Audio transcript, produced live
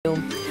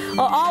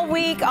Well, all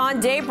week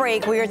on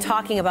Daybreak, we are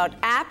talking about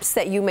apps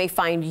that you may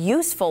find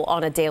useful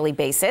on a daily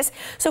basis.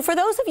 So for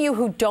those of you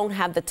who don't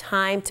have the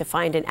time to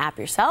find an app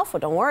yourself,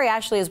 well, don't worry,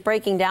 Ashley is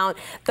breaking down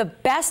the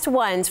best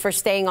ones for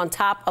staying on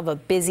top of a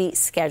busy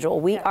schedule.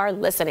 We are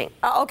listening.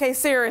 Okay,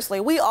 seriously,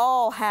 we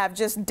all have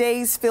just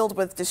days filled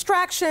with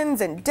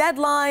distractions and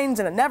deadlines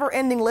and a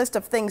never-ending list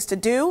of things to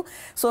do.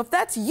 So if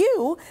that's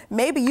you,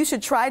 maybe you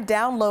should try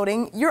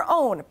downloading your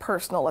own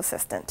personal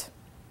assistant.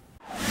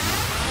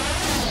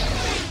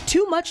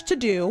 Too much to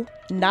do,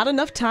 not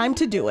enough time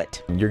to do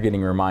it. You're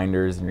getting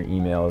reminders in your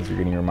emails, you're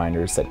getting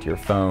reminders set to your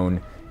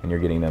phone, and you're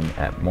getting them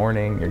at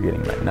morning, you're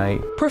getting them at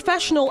night.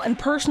 Professional and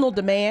personal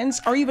demands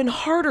are even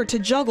harder to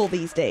juggle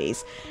these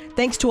days.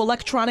 Thanks to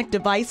electronic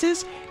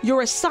devices,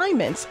 your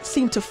assignments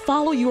seem to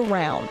follow you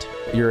around.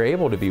 You're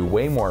able to be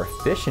way more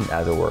efficient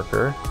as a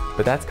worker,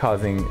 but that's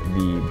causing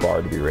the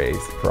bar to be raised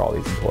for all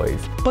these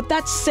employees. But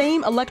that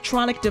same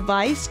electronic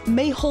device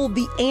may hold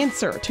the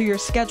answer to your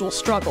schedule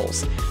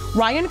struggles.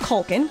 Ryan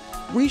Culkin,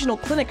 Regional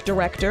Clinic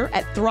Director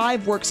at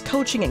ThriveWorks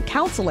Coaching and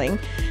Counseling,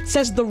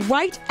 says the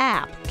right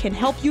app can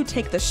help you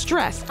take the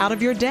stress out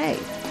of your day.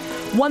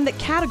 One that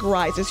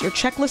categorizes your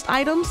checklist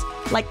items,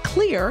 like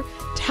Clear,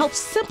 to help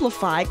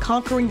simplify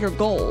conquering your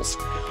goals.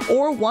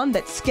 Or one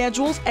that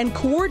schedules and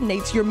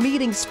coordinates your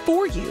meetings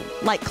for you,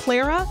 like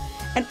Clara,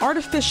 an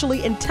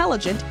artificially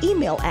intelligent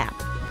email app.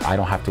 I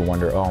don't have to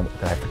wonder, oh,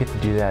 did I forget to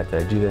do that?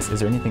 Did I do this? Is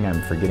there anything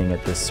I'm forgetting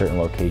at this certain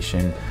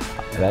location?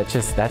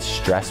 That's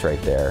stress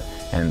right there.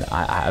 And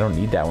I don't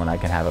need that when I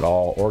can have it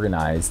all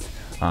organized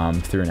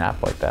through an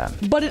app like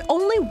that. But it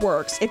only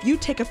works if you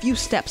take a few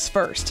steps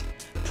first.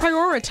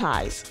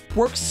 Prioritize,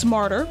 work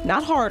smarter,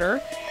 not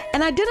harder,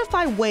 and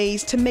identify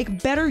ways to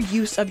make better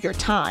use of your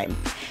time.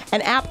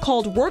 An app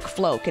called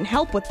Workflow can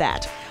help with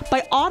that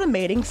by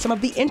automating some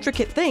of the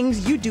intricate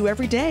things you do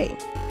every day.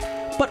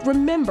 But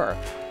remember,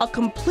 a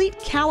complete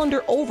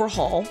calendar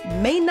overhaul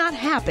may not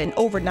happen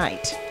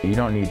overnight. You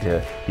don't need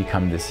to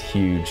become this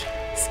huge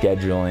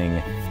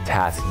scheduling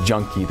task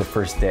junkie the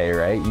first day,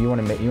 right? You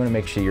want to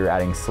make sure you're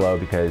adding slow,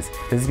 because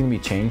this is going to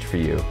be change for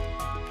you.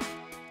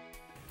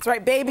 That's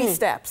right, baby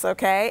steps,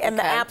 okay? And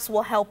the apps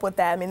will help with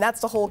that. I mean,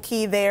 that's the whole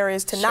key there,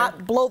 is to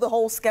not blow the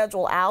whole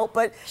schedule out,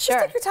 but just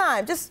take your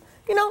time. Just,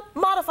 you know,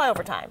 modify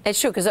over time. It's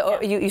true, because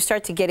you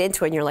start to get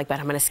into it and you're like, but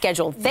I'm going to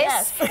schedule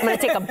this. I'm going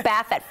to take a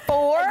bath at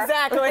 4.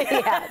 Exactly.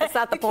 Yeah, that's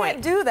not the point.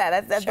 You can't do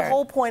that. The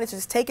whole point is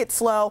just take it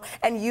slow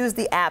and use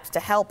the apps to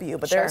help you.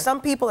 But there are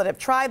some people that have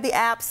tried the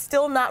apps,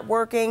 still not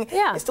working.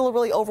 Yeah. It's still a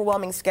really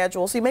overwhelming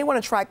schedule. So you may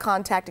want to try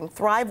contacting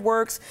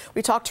ThriveWorks.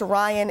 We talked to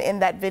Ryan in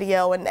that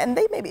video, and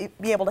they may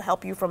be able to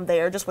help you from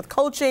there, just with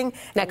coaching,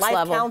 and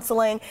life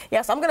counseling.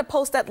 Yes, I'm going to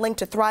post that link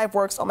to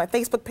ThriveWorks on my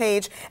Facebook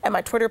page and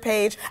my Twitter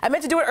page. I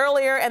meant to do it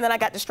earlier, and then I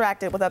got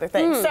distracted with other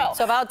things.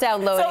 So about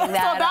downloading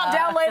that. So about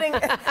downloading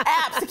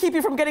apps to keep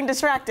you from getting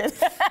distracted.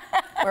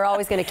 We're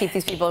always going to keep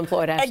these people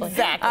employed, Ashley.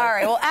 Exactly. All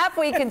right, well, App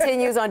Week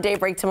continues on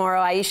Daybreak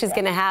tomorrow. Aisha's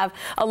going to have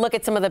a look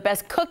at some of the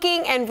best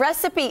cooking and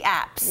recipe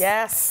apps.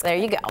 Yes. There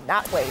you go.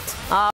 Not wait.